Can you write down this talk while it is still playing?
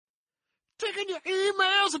Taking your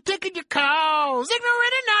emails and taking your calls.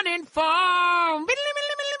 Ignorant and uninformed.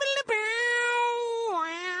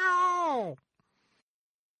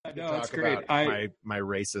 No, it's great. My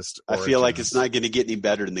racist. I feel like it's not going to get any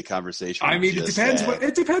better in the conversation. I mean, it depends what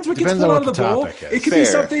gets pulled on out of what the the bowl. topic is. It could be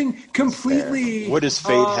something completely. What does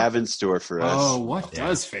fate have in store for us? Oh, what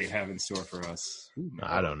does fate have in store for us?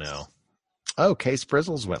 I don't know. Oh, Case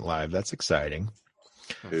Prizzles went live. That's exciting.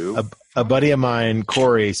 Who? A buddy of mine,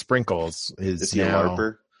 Corey Sprinkles, Is he now. a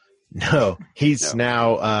LARPer? No, he's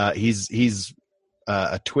now he's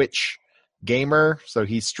a Twitch gamer, so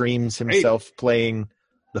he streams himself playing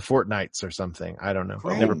the Fortnites or something. I don't know.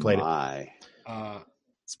 I've never played it.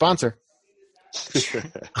 Sponsor.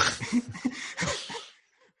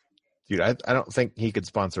 Dude, I don't think he could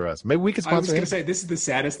sponsor us. Maybe we could sponsor I was going him. to say, this is the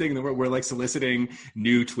saddest thing in the world. We're like soliciting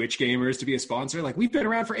new Twitch gamers to be a sponsor. Like, we've been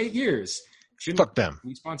around for 8 years. Fuck them.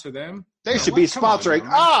 We sponsor them? They should be sponsoring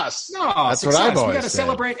us. No, That's success. what I've always We got to said.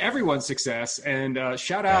 celebrate everyone's success. And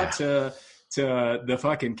shout out to the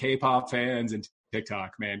fucking K-pop fans and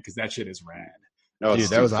TikTok, man, because that shit is rad. No, Dude,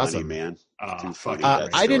 it's that too was funny, awesome, man. Too funny.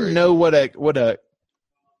 I didn't know I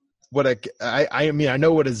mean, I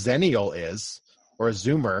know what a Zennial is, or a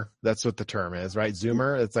Zoomer. That's what the term is, right?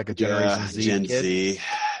 Zoomer. It's like a Generation Z Gen kid. Z.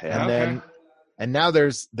 Yeah. And now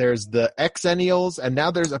there's the Xennials, and now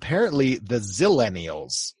there's apparently the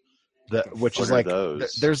Zillennials, which is like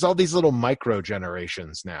there's all these little micro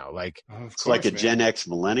generations now. Like it's like a Gen X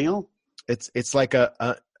millennial. It's like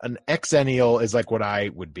an Xennial is like what I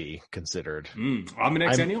would be considered. I'm an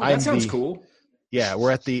Xennial. That sounds cool. Yeah, we're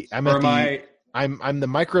at the. I'm the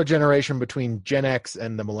micro generation between Gen X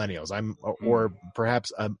and the millennials. Or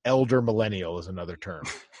perhaps elder millennial is another term.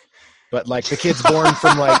 But like the kids born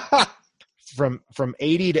from like from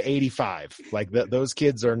 80 to 85, like those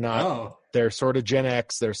kids are not. Oh. They're sort of Gen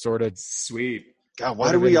X. They're sort of sweet. God,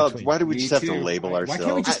 why do we just have to label ourselves? Why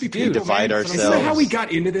can't we just be people, divide ourselves? Isn't that how we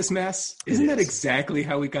got into this mess? Isn't that exactly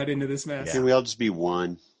how we got into this mess? Can we all just be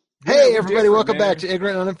one? Hey, everybody, welcome back to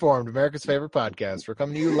Ignorant Uninformed, America's favorite podcast. We're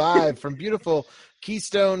coming to you live from beautiful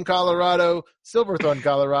Keystone, Colorado, Silverthorne,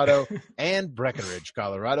 Colorado, and Breckenridge,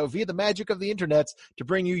 Colorado, via the magic of the internet to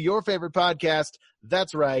bring you your favorite podcast.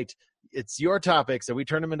 That's right. It's your topics, and we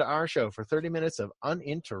turn them into our show for 30 minutes of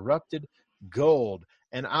uninterrupted gold.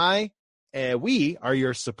 And we are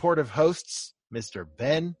your supportive hosts, Mr.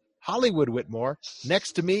 Ben Hollywood Whitmore.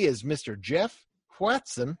 Next to me is Mr. Jeff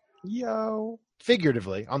Watson. Yo.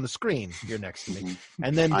 Figuratively, on the screen, you're next to me.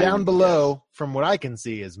 And then down below, from what I can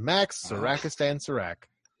see, is Max Sarakistan Sarak.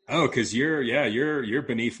 Oh, because you're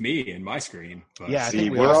beneath me in my screen. But. Yeah, see,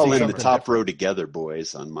 we're all in the top row together,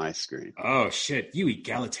 boys, on my screen. Oh, shit. You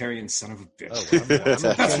egalitarian son of a bitch. Oh,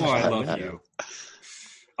 That's why I love you.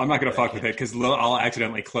 I'm not going to fuck with it because I'll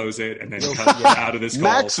accidentally close it and then cut you out of this call.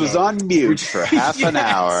 Max was on mute for half an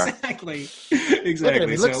hour. Exactly. Look at him.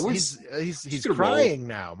 He's crying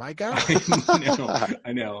now. My God.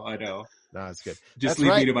 I know. No, it's good. Just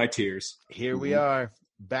leave me to my tears. Here we are,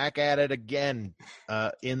 back at it again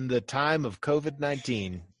in the time of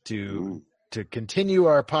COVID-19 to continue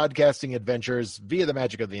our podcasting adventures via the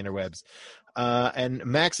magic of the interwebs. And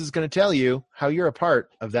Max is going to tell you how you're a part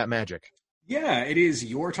of that magic. Yeah, it is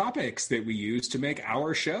your topics that we use to make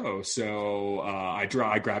our show. So I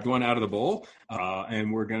grabbed one out of the bowl,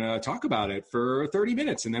 and we're going to talk about it for 30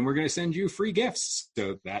 minutes, and then we're going to send you free gifts.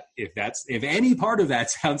 So that if any part of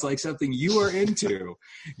that sounds like something you are into,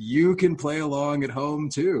 you can play along at home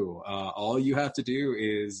too. All you have to do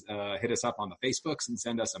is hit us up on the Facebooks and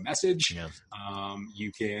send us a message. Yeah.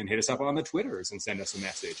 You can hit us up on the Twitters and send us a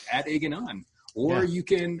message at Aganon. Or you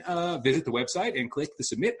can visit the website and click the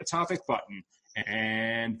Submit a Topic button.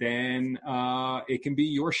 And then it can be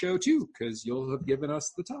your show, too, because you'll have given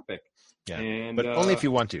us the topic. Yeah, but only if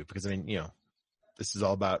you want to, because, I mean, this is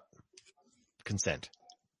all about consent.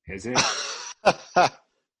 Is it?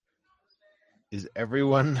 Is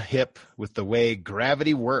everyone hip with the way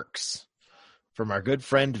gravity works? From our good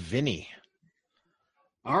friend,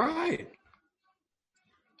 All right.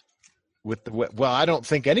 Well, I don't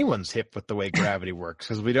think anyone's hip with the way gravity works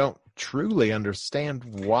because we don't truly understand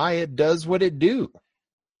why it does what it do.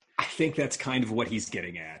 I think that's kind of what he's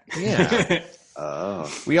getting at. Yeah.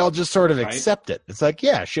 We all just sort of accept it. It's like,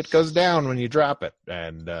 yeah, shit goes down when you drop it.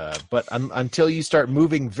 And but until you start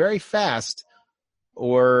moving very fast,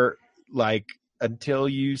 or like until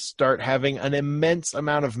you start having an immense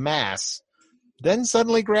amount of mass, then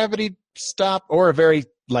suddenly gravity stop, or a very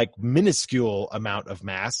like minuscule amount of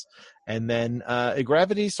mass. And then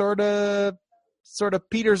gravity sort of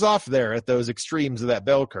peters off there at those extremes of that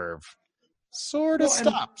bell curve. Sort of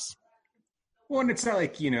stops. Well, and it's not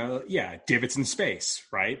like, divots in space,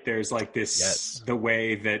 right? There's like this, Yes. the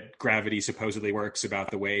way that gravity supposedly works about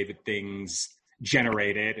the way that things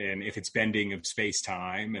generate it, and if it's bending of space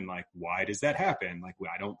time, and like, why does that happen? Like,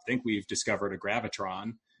 I don't think we've discovered a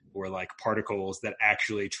gravitron or like particles that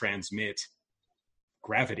actually transmit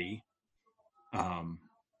gravity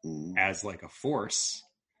as like a force.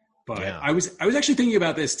 But Yeah. I was actually thinking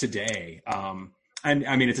about this today. And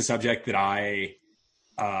I mean, it's a subject that I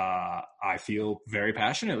feel very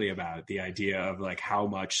passionately about, the idea of like how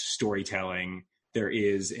much storytelling there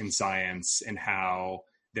is in science, and how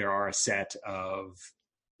there are a set of,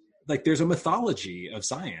 like, there's a mythology of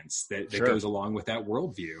science that Sure. goes along with that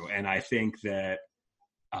worldview. And I think that,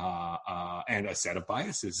 and a set of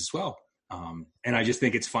biases as well. And I just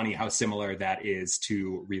think it's funny how similar that is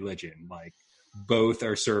to religion. Like, both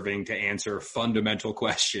are serving to answer fundamental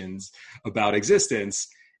questions about existence.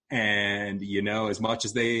 And, as much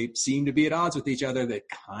as they seem to be at odds with each other, they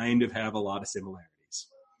kind of have a lot of similarities.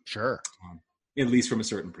 Sure. At least from a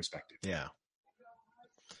certain perspective. Yeah.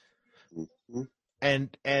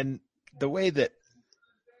 And the way that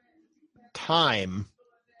time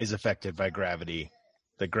is affected by gravity,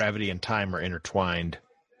 that gravity and time are intertwined,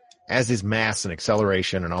 as is mass and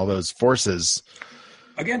acceleration and all those forces.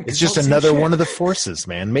 Again, it's just another one of the forces,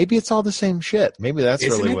 man. Maybe it's all the same shit. Maybe that's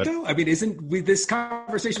isn't really it, what. Though? I mean, this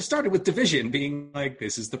conversation started with division being like,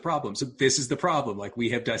 this is the problem. So this is the problem. Like, we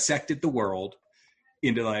have dissected the world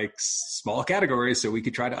into like small categories so we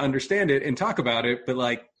could try to understand it and talk about it, but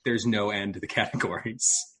like, there's no end to the categories.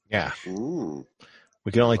 Yeah. Ooh.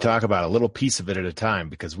 We can only talk about a little piece of it at a time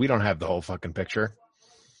because we don't have the whole fucking picture.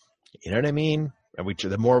 You know what I mean? And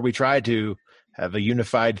the more we try to have a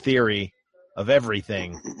unified theory of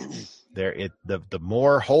everything, the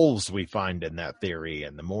more holes we find in that theory,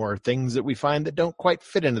 and the more things that we find that don't quite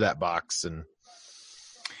fit into that box. And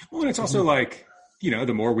it's also like,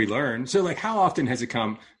 the more we learn. So like, how often has it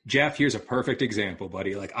come, Jeff, here's a perfect example,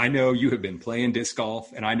 buddy. Like, I know you have been playing disc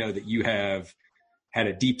golf, and I know that you have had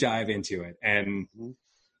a deep dive into it. And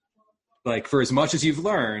like, for as much as you've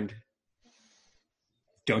learned,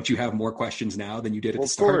 don't you have more questions now than you did at the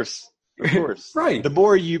start? Of course. Right. The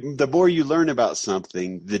more you learn about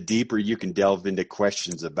something, the deeper you can delve into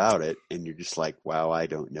questions about it, and you're just like, wow, I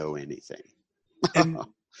don't know anything. And,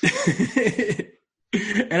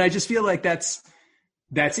 and I just feel like that's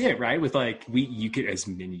it, right? With like, you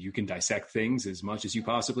can dissect things as much as you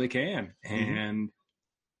possibly can. And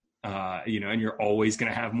and you're always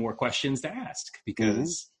going to have more questions to ask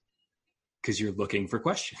because you're looking for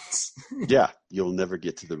questions. Yeah, you'll never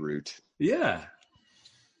get to the root. Yeah.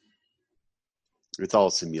 It's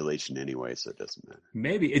all simulation anyway, so it doesn't matter.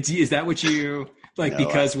 Maybe is that what you like? No,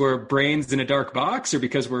 because we're brains in a dark box, or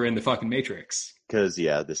because we're in the fucking Matrix? Because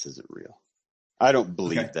this isn't real. I don't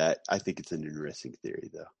believe that. I think it's an interesting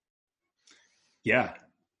theory, though. Yeah,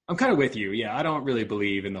 I'm kind of with you. Yeah, I don't really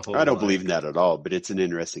believe in the whole. I don't believe in that at all, but it's an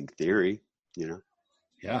interesting theory,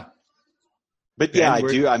 Yeah. But yeah, I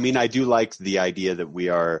do. I mean, I do like the idea that we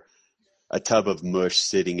are a tub of mush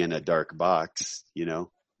sitting in a dark box,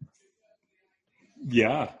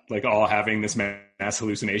 Yeah, like all having this mass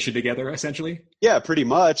hallucination together, essentially. Yeah, pretty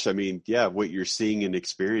much. I mean, what you're seeing and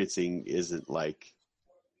experiencing isn't like,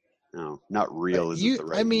 not real isn't the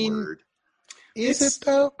right word. Is it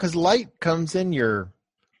though? Because light comes in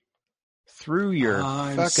through your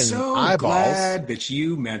fucking so eyeballs. Glad that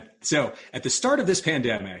you meant. So at the start of this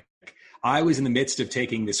pandemic, I was in the midst of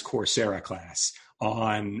taking this Coursera class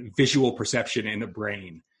on visual perception in the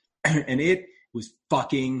brain, and it was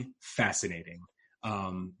fucking fascinating.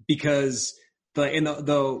 Because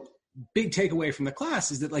the big takeaway from the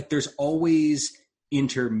class is that like there's always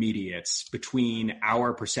intermediates between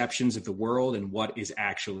our perceptions of the world and what is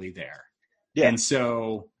actually there. Yeah. And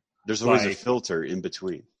so there's always a filter in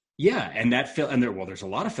between. Yeah. And there's a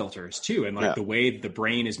lot of filters too. And like the way the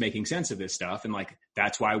brain is making sense of this stuff. And like,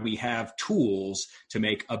 that's why we have tools to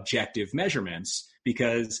make objective measurements,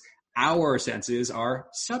 because our senses are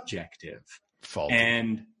subjective. Faulty.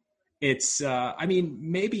 And it's,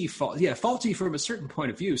 maybe faulty from a certain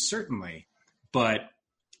point of view, certainly, but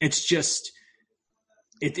it's just,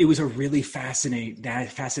 it was a really fascinating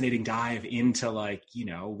dive into like,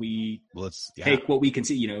 we take what we can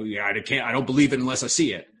see, I don't believe it unless I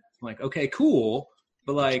see it. I'm like, okay, cool.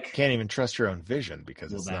 But like, you can't even trust your own vision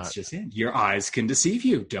because that's just it. Your eyes can deceive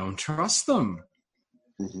you. Don't trust them.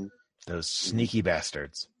 Mm-hmm. Those sneaky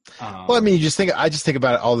bastards. Well, I mean, I just think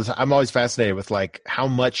about it all the time. I'm always fascinated with like how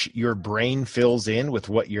much your brain fills in with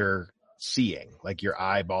what you're seeing, like your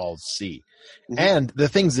eyeballs see, and the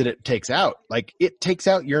things that it takes out. Like it takes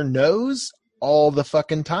out your nose all the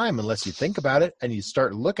fucking time unless you think about it and you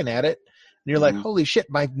start looking at it you're like, holy shit,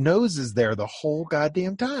 my nose is there the whole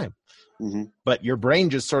goddamn time. But your brain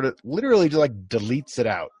just sort of literally just like deletes it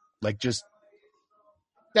out. Like just,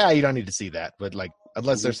 you don't need to see that. But like,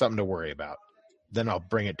 unless there's something to worry about, then I'll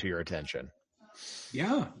bring it to your attention.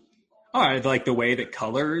 Yeah. I like the way that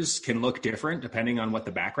colors can look different depending on what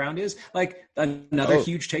the background is. Like another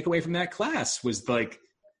huge takeaway from that class was like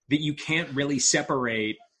that you can't really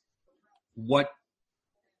separate an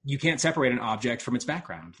object from its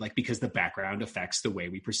background, like because the background affects the way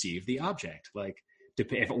we perceive the object. Like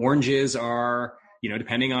if oranges are,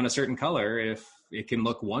 depending on a certain color, if it can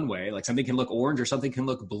look one way, like something can look orange or something can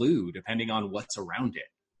look blue depending on what's around it.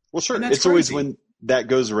 Well, sure. It's crazy. Always when that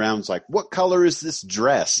goes around, it's like, what color is this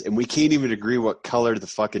dress? And we can't even agree what color the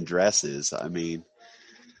fucking dress is. I mean,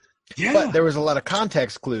 yeah. But there was a lot of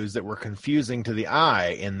context clues that were confusing to the eye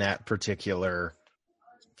in that particular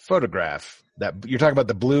photograph. That you're talking about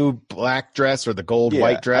the blue black dress or the gold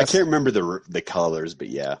white dress. I can't remember the colors, but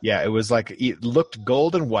yeah. Yeah, it was like it looked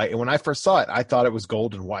gold and white. And when I first saw it, I thought it was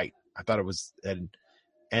gold and white. I thought it was, and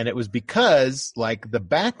it was because like the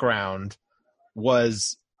background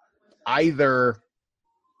was either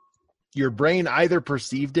your brain either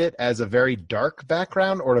perceived it as a very dark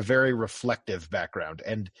background or a very reflective background.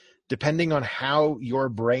 And depending on how your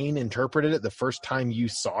brain interpreted it the first time you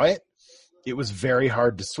saw it, it was very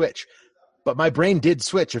hard to switch. But my brain did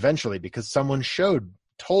switch eventually because someone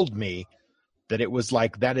told me that it was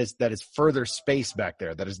like, that is further space back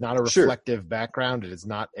there. That is not a reflective background. It is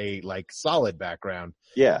not a like solid background.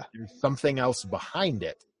 Yeah. There's something else behind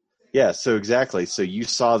it. Yeah, so exactly. So you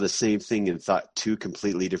saw the same thing and thought two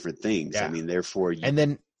completely different things. Yeah. I mean, therefore, and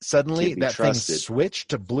then suddenly that thing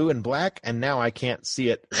switched to blue and black, and now I can't see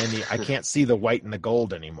it. I can't see the white and the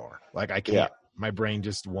gold anymore. Like I can't. Yeah. My brain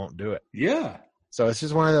just won't do it. Yeah. So it's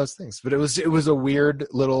just one of those things. But it was a weird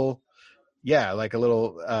little, like a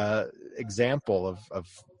little example of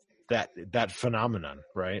that phenomenon,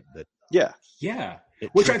 right? That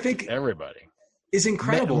which I think everybody. Is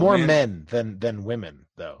incredible. More men than women,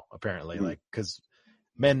 though, apparently. Like, because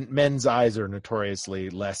men's eyes are notoriously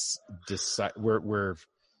less. We're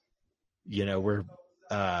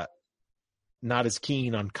not as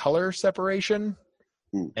keen on color separation,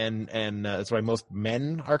 and that's why most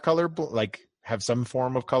men are have some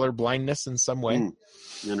form of color blindness in some way.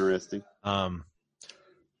 Interesting.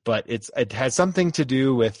 But it has something to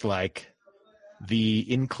do with like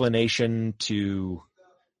the inclination to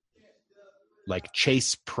like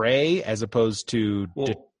chase prey as opposed to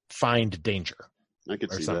find danger. I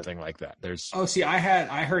could see something like that.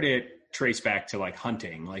 I heard it trace back to like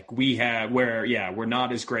hunting. Like we're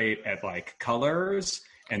not as great at like colors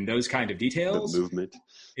and those kind of details. The movement.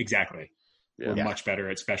 Exactly. Yeah. We're much better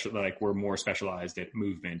at we're more specialized at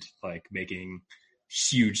movement, like making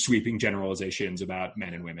huge sweeping generalizations about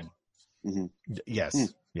men and women. Mm-hmm.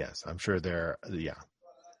 Yes. I'm sure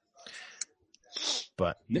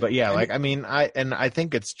But like, I mean, I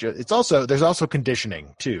think there's also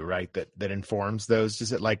conditioning too, right? That informs those.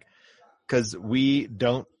 Is it like, cause we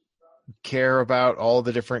don't care about all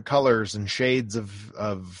the different colors and shades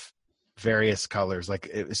of various colors. Like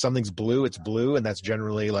if something's blue, it's blue. And that's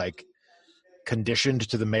generally like conditioned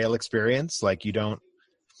to the male experience. Like you don't,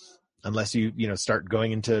 unless you start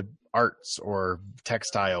going into arts or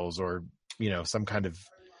textiles or, some kind of,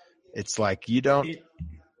 it's like, you don't,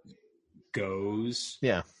 goes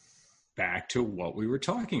back to what we were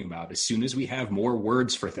talking about. As soon as we have more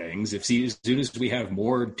words for things, as soon as we have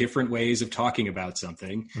more different ways of talking about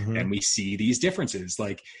something, and we see these differences,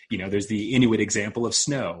 like, there's the Inuit example of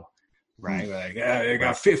snow, right? Like, I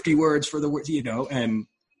got 50 words for the word, and,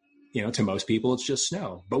 to most people, it's just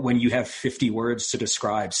snow. But when you have 50 words to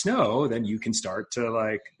describe snow, then you can start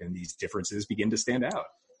to and these differences begin to stand out.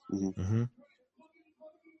 Mm-hmm.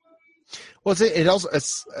 Well,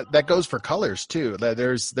 that goes for colors too.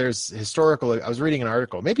 There's historical. I was reading an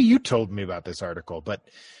article. Maybe you told me about this article, but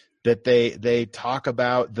that they talk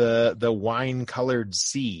about the wine colored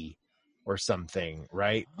sea or something,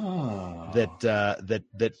 right? Oh.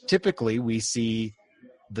 That typically we see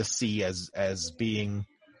the sea as being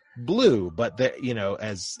blue, but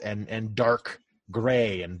and dark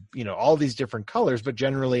gray and all these different colors, but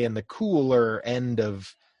generally in the cooler end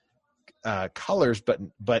of colors,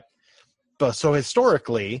 but so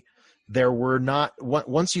historically there were not,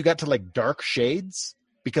 once you got to like dark shades,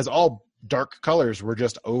 because all dark colors were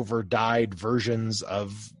just over dyed versions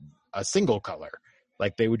of a single color.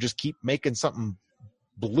 Like they would just keep making something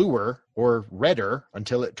bluer or redder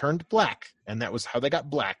until it turned black. And that was how they got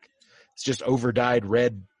black. It's just over dyed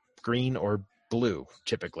red, green, or blue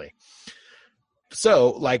typically. So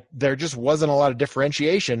like there just wasn't a lot of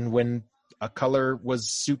differentiation when a color was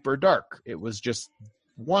super dark. It was just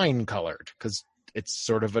wine colored because it's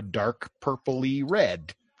sort of a dark purpley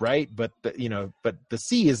red, right? But the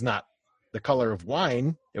sea is not the color of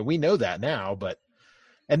wine, and we know that now.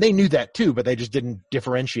 And they knew that too, but they just didn't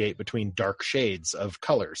differentiate between dark shades of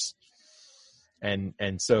colors. And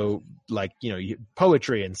so, like,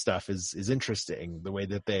 poetry and stuff is interesting, the way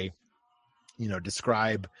that they,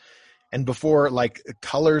 describe. And before, like,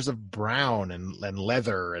 colors of brown and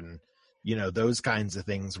leather and, those kinds of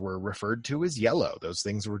things were referred to as yellow. Those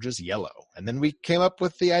things were just yellow. And then we came up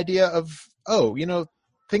with the idea of,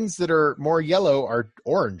 things that are more yellow are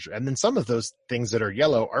orange. And then some of those things that are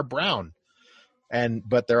yellow are brown.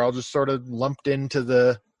 But they're all just sort of lumped into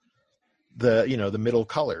the middle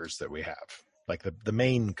colors that we have. Like the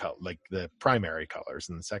main color, like the primary colors,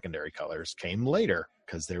 and the secondary colors came later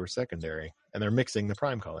because they were secondary, and they're mixing the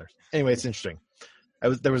prime colors. Anyway, it's interesting.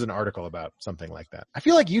 There was an article about something like that. I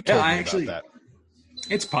feel like you told me about that.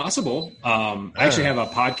 It's possible. I actually have a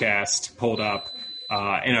podcast pulled up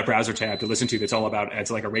in a browser tab to listen to that's all about,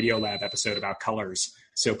 it's like a Radiolab episode about colors.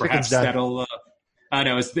 So perhaps that'll,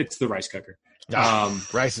 no, it's the rice cooker.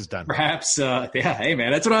 Rice is done. Perhaps, hey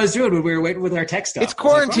man, that's what I was doing when we were waiting with our tech stuff. It's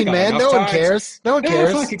quarantine, man. No one cares. No one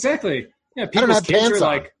cares. Fuck, exactly. Yeah, people's kids are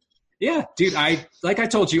like, yeah, dude, I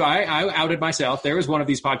told you, I outed myself. There was one of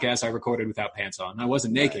these podcasts I recorded without pants on. I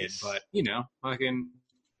wasn't naked, but,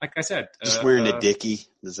 like I said. Just wearing a dickie.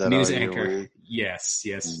 Is that news all you're anchor. wearing? Yes.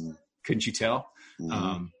 Mm. Couldn't you tell?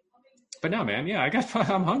 Mm. But no, man, yeah,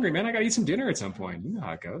 I'm hungry, man. I got to eat some dinner at some point. You know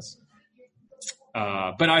how it goes.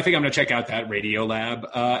 But I think I'm going to check out that Radiolab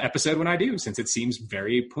episode when I do, since it seems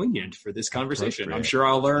very poignant for this conversation. I'm sure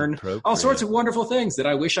I'll learn all sorts of wonderful things that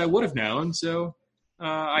I wish I would have known. So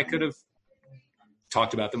I could have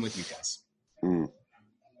talked about them with you guys. Mm.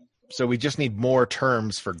 So we just need more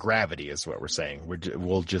terms for gravity, is what we're saying.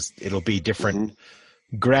 It'll be different.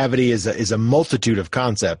 Mm-hmm. Gravity is a multitude of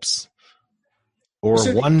concepts,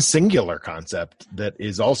 or one singular concept that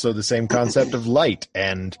is also the same concept of light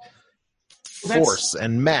and force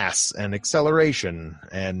and mass and acceleration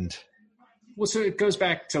and. Well, so it goes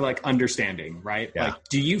back to like understanding, right? Yeah. Like,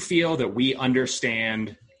 do you feel that we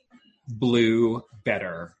understand blue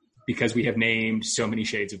better because we have named so many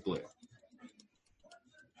shades of blue?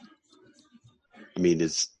 I mean,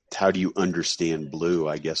 how do you understand blue?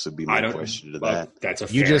 I guess would be my question to that. That's a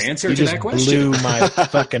fair answer to that question. You just blew my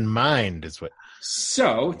fucking mind, is what.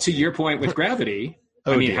 So, to your point with gravity,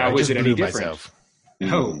 how is it any different? Myself.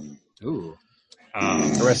 Oh, ooh.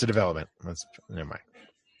 Arrested Development. Never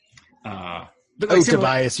mind.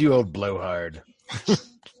 Tobias, you old blowhard.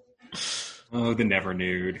 Oh, the never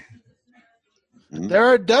nude. There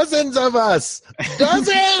are dozens of us.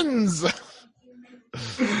 Dozens.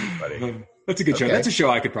 Buddy. That's a good show. That's a show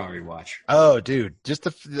I could probably watch. Oh, dude, just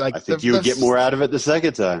I think you would get more out of it the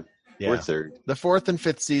second time, or third. The fourth and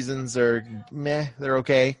fifth seasons are meh. They're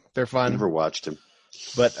okay. They're fun. Never watched them,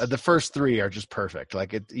 but the first three are just perfect.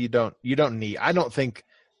 Like you don't need. I don't think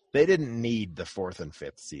they didn't need the fourth and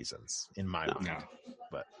fifth seasons in my mind. No.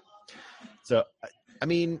 But so I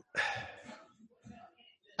mean,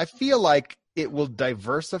 I feel like it will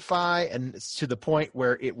diversify and to the point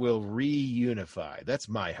where it will reunify. That's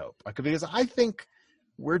my hope. Because I think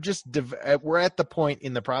we're at the point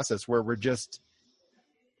in the process where we're just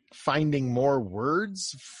finding more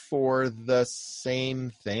words for the same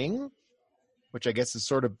thing, which I guess is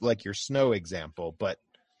sort of like your snow example, but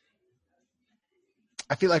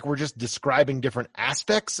I feel like we're just describing different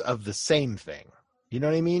aspects of the same thing. You know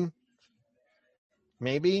what I mean?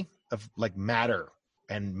 Maybe of like matter.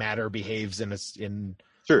 And matter behaves in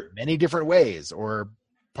many different ways, or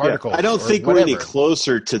particles. Yeah, I don't think we're any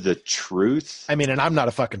closer to the truth. I mean, and I'm not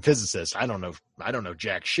a fucking physicist. I don't know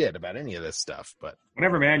jack shit about any of this stuff. But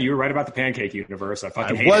whatever, man. You were right about the pancake universe.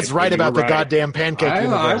 I was right about the goddamn pancake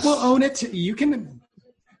universe. I will own it. You can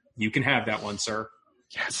have that one, sir.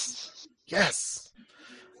 Yes.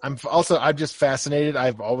 I'm just fascinated.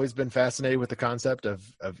 I've always been fascinated with the concept of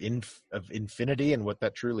infinity and what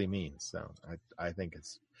that truly means. So I think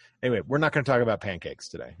it's anyway. We're not going to talk about pancakes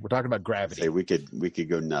today. We're talking about gravity. We could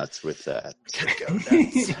go nuts with that. Go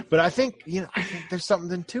nuts. But I think there's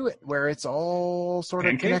something to it where it's all sort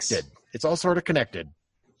of connected. It's all sort of connected.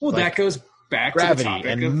 Well, that goes back gravity to the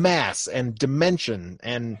topic and mass and dimension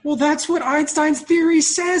and. Well, that's what Einstein's theory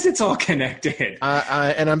says. It's all connected.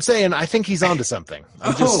 And I'm saying I think he's onto something.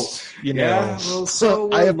 So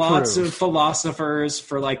lots of philosophers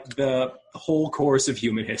for like the whole course of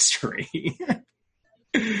human history.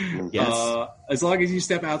 Yes. As long as you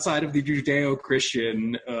step outside of the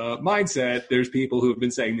Judeo-Christian mindset, there's people who have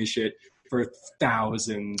been saying this shit for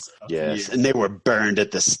thousands of years. And they were burned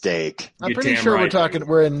at the stake. I'm pretty sure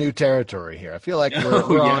we're in new territory here. I feel like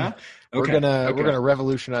we're gonna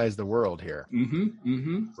revolutionize the world here.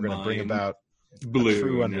 We're gonna bring about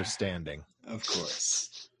true understanding. Of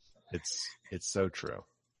course. It's so true.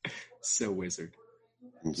 So wizard.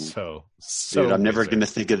 So dude, I'm never going to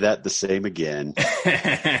think of that the same again.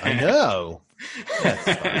 I know.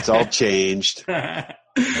 It's all changed.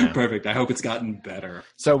 Perfect. I hope it's gotten better.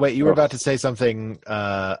 So wait, you were about to say something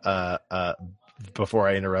before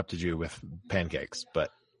I interrupted you with pancakes,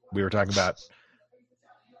 but we were talking about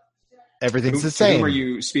everything's the same. Who are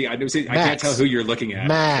you speaking? I can't tell who you're looking at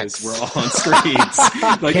Max. because we're all on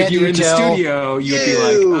screens. Like if you were in the studio, you'd be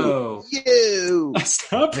like, "Oh, you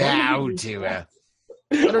stop bow to it."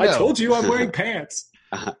 I told you I'm wearing pants.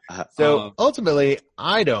 So ultimately,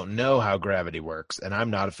 I don't know how gravity works, and I'm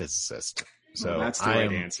not a physicist. So that's the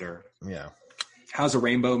right answer. Yeah. How's a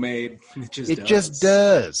rainbow made? It just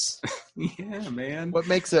does. Yeah, man. What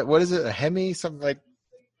makes it? What is it? A Hemi? Something.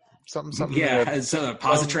 Yeah, it's a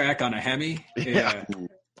Positrack on a Hemi. Yeah.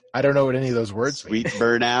 I don't know what any of those words mean. Sweet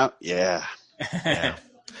burnout. Yeah.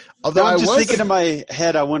 Although I'm just thinking in my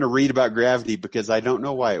head, I want to read about gravity because I don't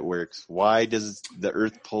know why it works. Why does the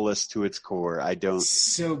Earth pull us to its core? I don't.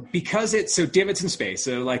 So because divots in space.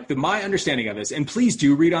 So like my understanding of this, and please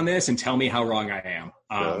do read on this and tell me how wrong I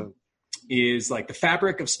am. Is like the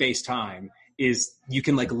fabric of space time is you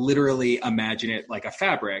can like literally imagine it like a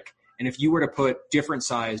fabric. And if you were to put different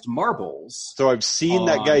sized marbles, so I've seen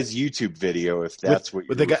that guy's YouTube video. If that's what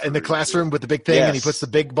with the guy in the classroom with the big thing, and he puts the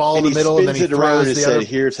big ball in the middle, and then he spins it around and said,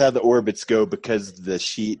 "Here's how the orbits go because the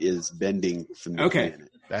sheet is bending from the planet."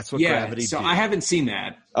 That's what gravity. So do. I haven't seen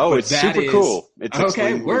that. Oh, it's super cool. It's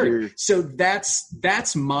okay. Word. So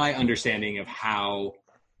that's my understanding of how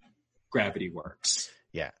gravity works.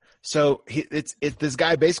 Yeah. So this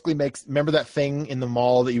guy basically makes, remember that thing in the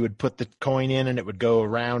mall that you would put the coin in and it would go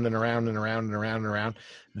around and around and around and around and around?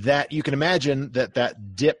 That you can imagine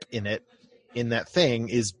that dip in that thing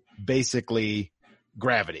is basically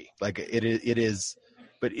gravity. Like it is,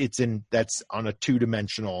 but that's on a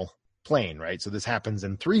 2-dimensional plane, right? So this happens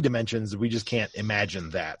in 3 dimensions. We just can't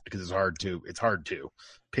imagine that because it's hard to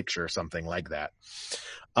picture something like that.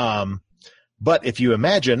 But if you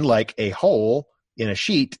imagine like a hole in a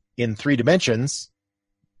sheet in 3 dimensions,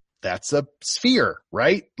 that's a sphere,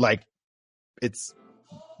 right? Like it's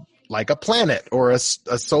like a planet or a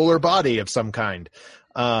solar body of some kind.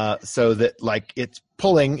 So that like it's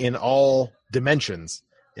pulling in all dimensions,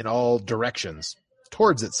 in all directions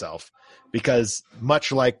towards itself, because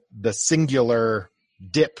much like the singular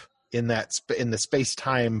dip in the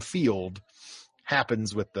space-time field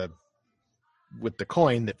happens with the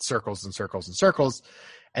coin that circles and circles and circles.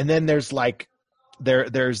 And then there's like,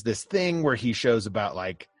 there's this thing where he shows about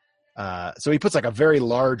like, so he puts like a very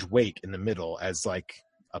large weight in the middle as like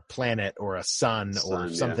a planet or a sun or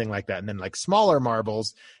something like that. And then like smaller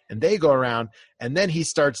marbles, and they go around, and then he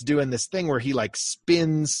starts doing this thing where he like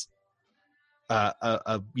spins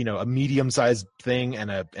a medium-sized thing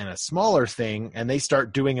and a smaller thing, and they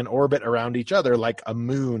start doing an orbit around each other like a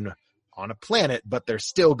moon on a planet, but they're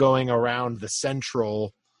still going around the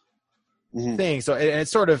central thing. So it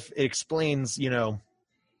sort of explains,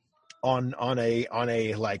 on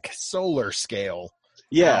a like solar scale,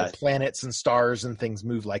 how planets and stars and things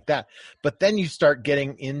move like that. But then you start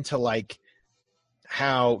getting into like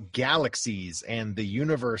how galaxies and the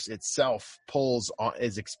universe itself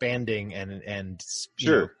is expanding and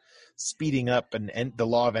speeding up, and the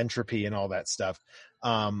law of entropy and all that stuff.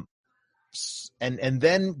 And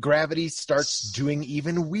then gravity starts doing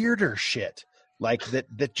even weirder shit like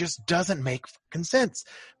that just doesn't make fucking sense,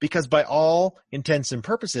 because by all intents and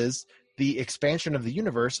purposes, the expansion of the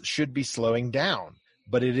universe should be slowing down,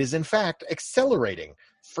 but it is in fact accelerating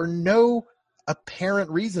for no apparent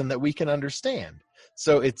reason that we can understand.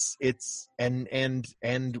 So it's and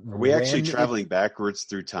are we actually traveling backwards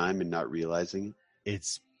through time and not realizing it?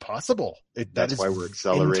 It's possible. That's why we're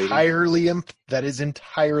accelerating. That is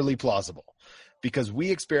entirely plausible, because we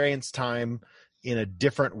experience time in a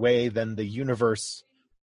different way than the universe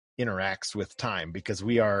interacts with time, because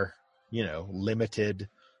we are, limited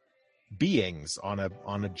beings on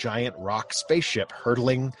a giant rock spaceship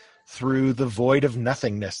hurtling through the void of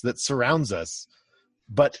nothingness that surrounds us.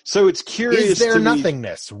 But so it's curious. Is there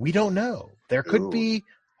nothingness? We don't know. There could be.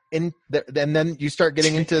 And then you start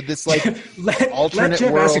getting into this like alternate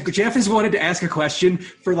Jeff world. Jeff has wanted to ask a question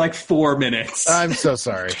for like 4 minutes. I'm so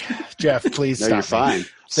sorry, Jeff. Please stop. You're fine.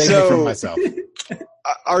 Save me from myself.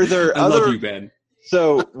 Are there I love you, Ben.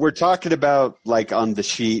 So we're talking about like on the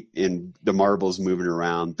sheet and the marbles moving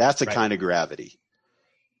around. That's a kind of gravity.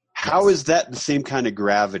 How is that the same kind of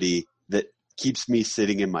gravity that keeps me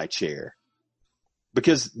sitting in my chair?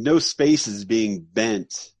 Because no space is being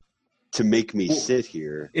bent to make me sit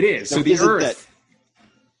here. It is. So the Earth,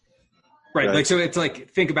 right? Like, so it's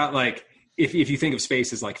like, think about like, if you think of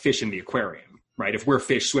space as like fish in the aquarium, right? If we're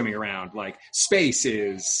fish swimming around, like space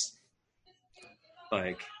is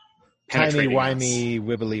like timey-wimey,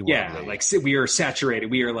 wibbly-wobbly. Yeah, like we are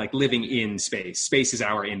saturated. We are like living in space. Space is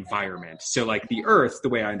our environment. So like the Earth, the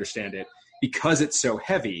way I understand it, because it's so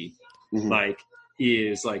heavy, like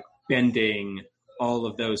is like bending all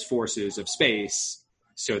of those forces of space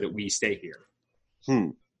so that we stay here.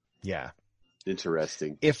 Yeah.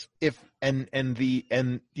 Interesting. And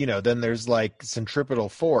you know, then there's like centripetal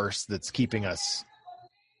force that's keeping us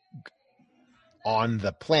on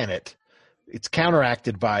the planet. It's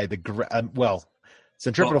counteracted by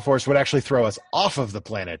centripetal force would actually throw us off of the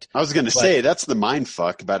planet. I was going to say, that's the mind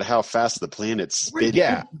fuck about how fast the planet's spinning.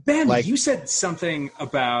 Yeah. Ben, like, you said something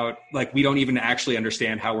about like we don't even actually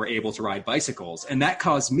understand how we're able to ride bicycles. And that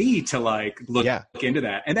caused me to like look into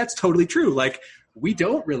that. And that's totally true. Like we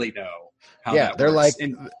don't really know how that they're works.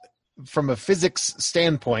 like from a physics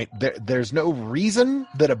standpoint, there's no reason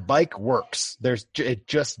that a bike works. It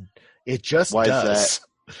just Why does. Is that?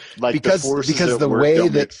 Like because the way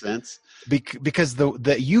that sense. Because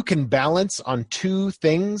that you can balance on two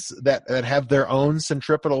things that have their own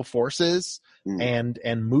centripetal forces and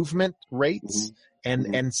movement rates,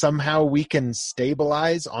 and somehow we can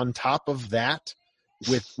stabilize on top of that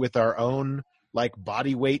with our own like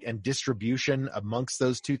body weight and distribution amongst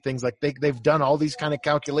those two things. Like they've done all these kind of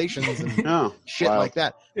calculations and shit like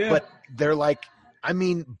that, but they're like, I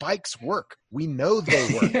mean, bikes work. We know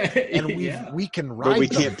they work, and we can ride. But we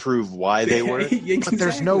them. Can't prove why they work. Exactly. But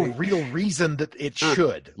there's no real reason that it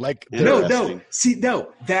should. Like no. See,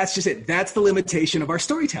 no, that's just it. That's the limitation of our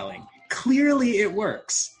storytelling. Clearly, it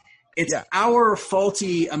works. It's our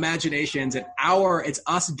faulty imaginations and it's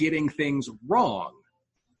us getting things wrong.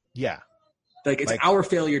 Yeah. Like it's our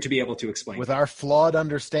failure to be able to explain. With our flawed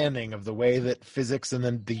understanding of the way that physics and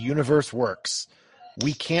then the universe works,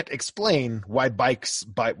 we can't explain why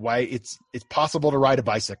it's possible to ride a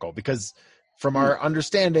bicycle, because from our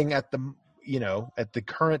understanding at the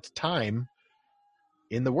current time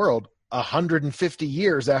in the world, 150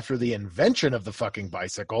 years after the invention of the fucking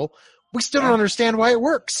bicycle, we still don't understand why it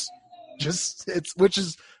works. Which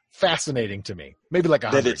is fascinating to me. Maybe like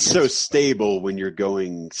that it's so stable when you're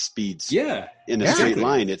going speeds in a straight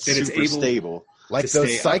line. It's super stable. Like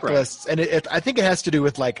those cyclists, upright. And I think it has to do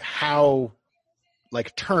with like how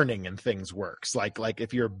like turning and things works. Like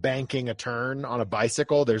if you're banking a turn on a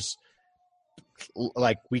bicycle, there's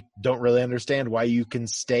like, we don't really understand why you can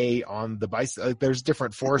stay on the bicycle. Like, there's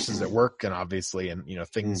different forces at work, and obviously, and you know,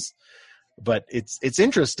 things, but it's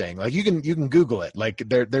interesting. Like you can Google it. Like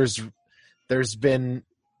there's been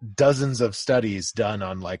dozens of studies done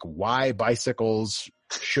on like why bicycles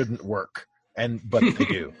shouldn't work, but they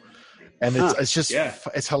do. And it's just,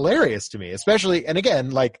 it's hilarious to me, especially, and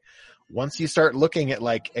again, like, once you start looking at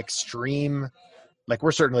like extreme, like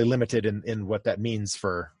we're certainly limited in what that means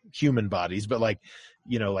for human bodies, but like,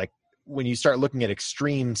 you know, like when you start looking at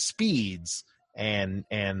extreme speeds and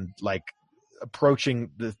like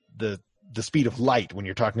approaching the speed of light, when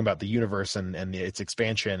you're talking about the universe and its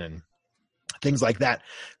expansion and things like that,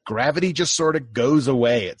 gravity just sort of goes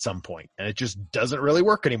away at some point, and it just doesn't really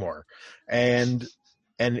work anymore. And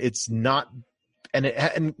it's not,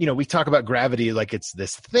 and you know, we talk about gravity like it's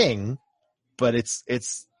this thing, but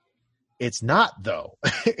it's not though.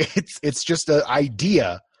 it's just an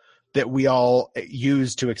idea that we all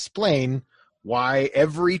use to explain why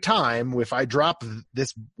every time if I drop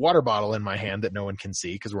this water bottle in my hand that no one can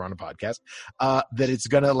see because we're on a podcast, that it's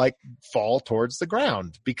gonna like fall towards the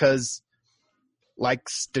ground, because like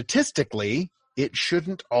statistically it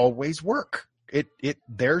shouldn't always work.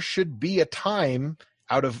 There should be a time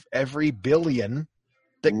out of every billion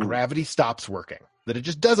that gravity stops working, that it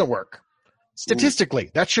just doesn't work.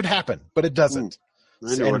 Statistically, that should happen, but it doesn't.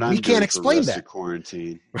 And we can't explain that.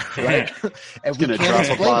 Quarantine, right? And we can't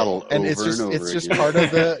explain it. And it's just part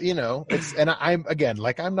of the, you know. I'm again,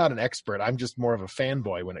 like, I'm not an expert. I'm just more of a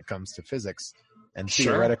fanboy when it comes to physics and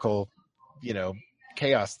theoretical, you know,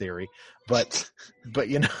 chaos theory. But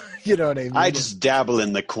you know what I mean. I just dabble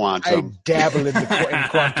in the quantum. I dabble in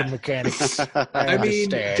quantum mechanics. I mean,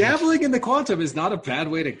 dabbling in the quantum is not a bad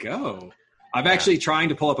way to go. I'm actually trying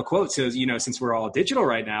to pull up a quote. So, you know, since we're all digital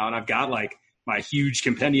right now, and I've got like my huge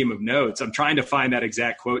compendium of notes, I'm trying to find that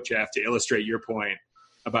exact quote, Jeff, to illustrate your point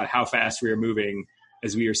about how fast we are moving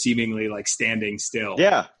as we are seemingly like standing still.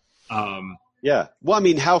 Yeah. Yeah. Well, I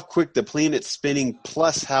mean, how quick the planet's spinning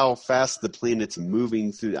plus how fast the planet's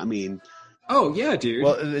moving through. I mean, Oh yeah, dude.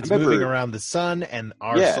 Well, it's remember- moving around the sun and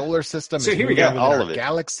our Yeah. solar system. So is here we moving go. within All our of it.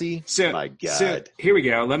 galaxy. So, My God. so here we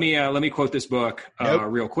go. Let me quote this book Nope.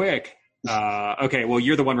 real quick. Okay, well,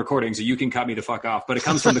 you're the one recording, so you can cut me the fuck off. But it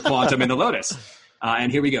comes from the Quantum and the Lotus.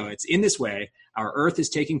 And here we go. It's in this way, our Earth is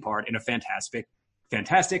taking part in a fantastic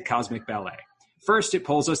cosmic ballet. First, it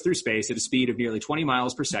pulls us through space at a speed of nearly 20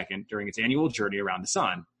 miles per second during its annual journey around the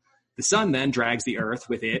sun. The sun then drags the Earth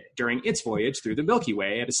with it during its voyage through the Milky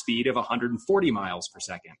Way at a speed of 140 miles per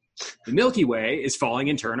second. The Milky Way is falling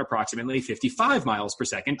in turn approximately 55 miles per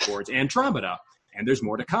second towards Andromeda, and there's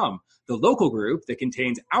more to come. The local group that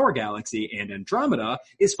contains our galaxy and Andromeda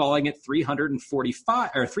is falling at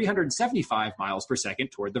 375 miles per second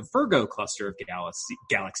toward the Virgo cluster of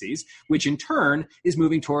galaxies, which in turn is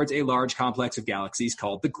moving towards a large complex of galaxies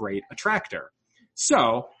called the Great Attractor.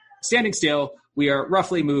 So, standing still, we are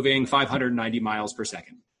roughly moving 590 miles per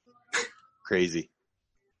second. Crazy.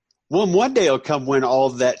 Well, one day will come when all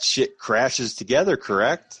that shit crashes together,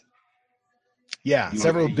 correct? Yeah, You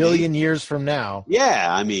several agree? billion years from now, Yeah,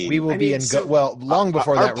 I mean, we will I be mean, long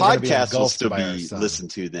before our that, we're going to be podcast will engulfed still by our be sun. listened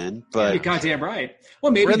to then. You're But goddamn right.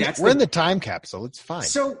 Well, maybe We're in the time capsule. It's fine.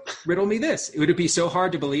 So, riddle me this. Would it be so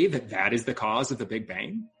hard to believe that that is the cause of the Big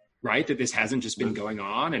Bang? Right? That this hasn't just been going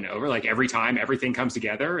on and over. Like every time everything comes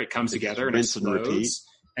together, it comes together and rinse and repeat. explodes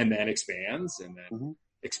and then expands and then Mhm.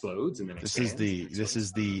 explodes and then This expands.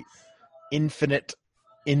 is the infinite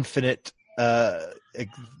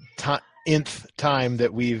nth time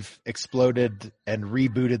that we've exploded and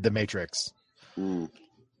rebooted the Matrix. Mm.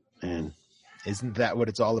 And isn't that what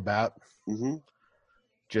it's all about? hmm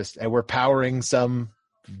And we're powering some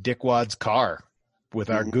dickwad's car with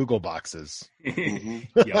our Mhm. Google boxes. hmm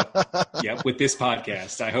Yep. With this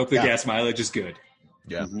podcast, I hope the Yeah. gas mileage is good.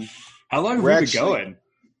 Yeah. hmm How long have We're we been actually- going?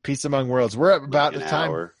 Peace among worlds. We're at about the time.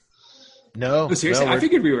 Hour. No, Oh, seriously, no, I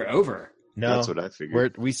figured we were over. no. That's what I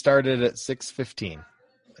figured. We started at 6:15.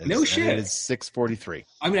 No shit. It is 6:43.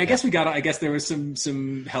 I mean, I guess there was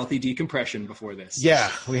some healthy decompression before this. Yeah,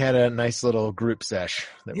 we had a nice little group sesh.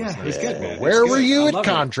 That Yeah, was it was nice. good, man. Where It was were good. you I at love it.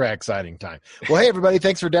 contract signing time? Well, hey, everybody,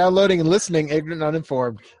 thanks for downloading and listening. Ignorant and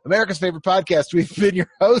Uninformed, America's favorite podcast. We've been your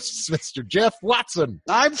hosts, Mr. Jeff Watson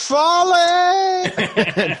I'm falling.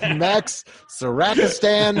 and Max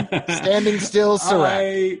Sarakistan, standing still Sarak.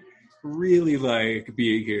 I really like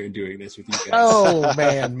being here and doing this with you guys. Oh,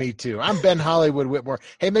 man, me too. I'm Ben Hollywood Whitmore.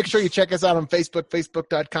 Hey, make sure you check us out on Facebook,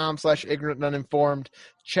 facebook.com/ignorant and uninformed.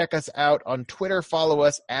 Check us out on Twitter. Follow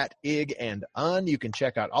us at Ig and Un. You can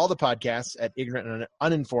check out all the podcasts at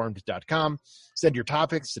ignorantanduninformed.com. Send your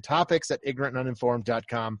topics to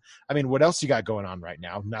topics@ignorantanduninformed.com. I mean, what else you got going on right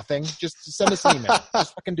now? Nothing. Just send us an email.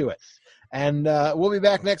 Just fucking do it. And we'll be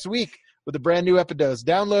back next week with a brand new episode.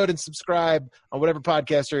 Download and subscribe on whatever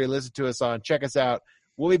podcaster you listen to us on. Check us out.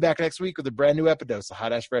 We'll be back next week with a brand new episode. So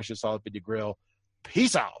hot ash fresh, solid video grill.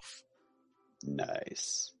 Peace off.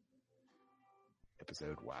 Nice.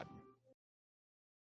 Episode 1.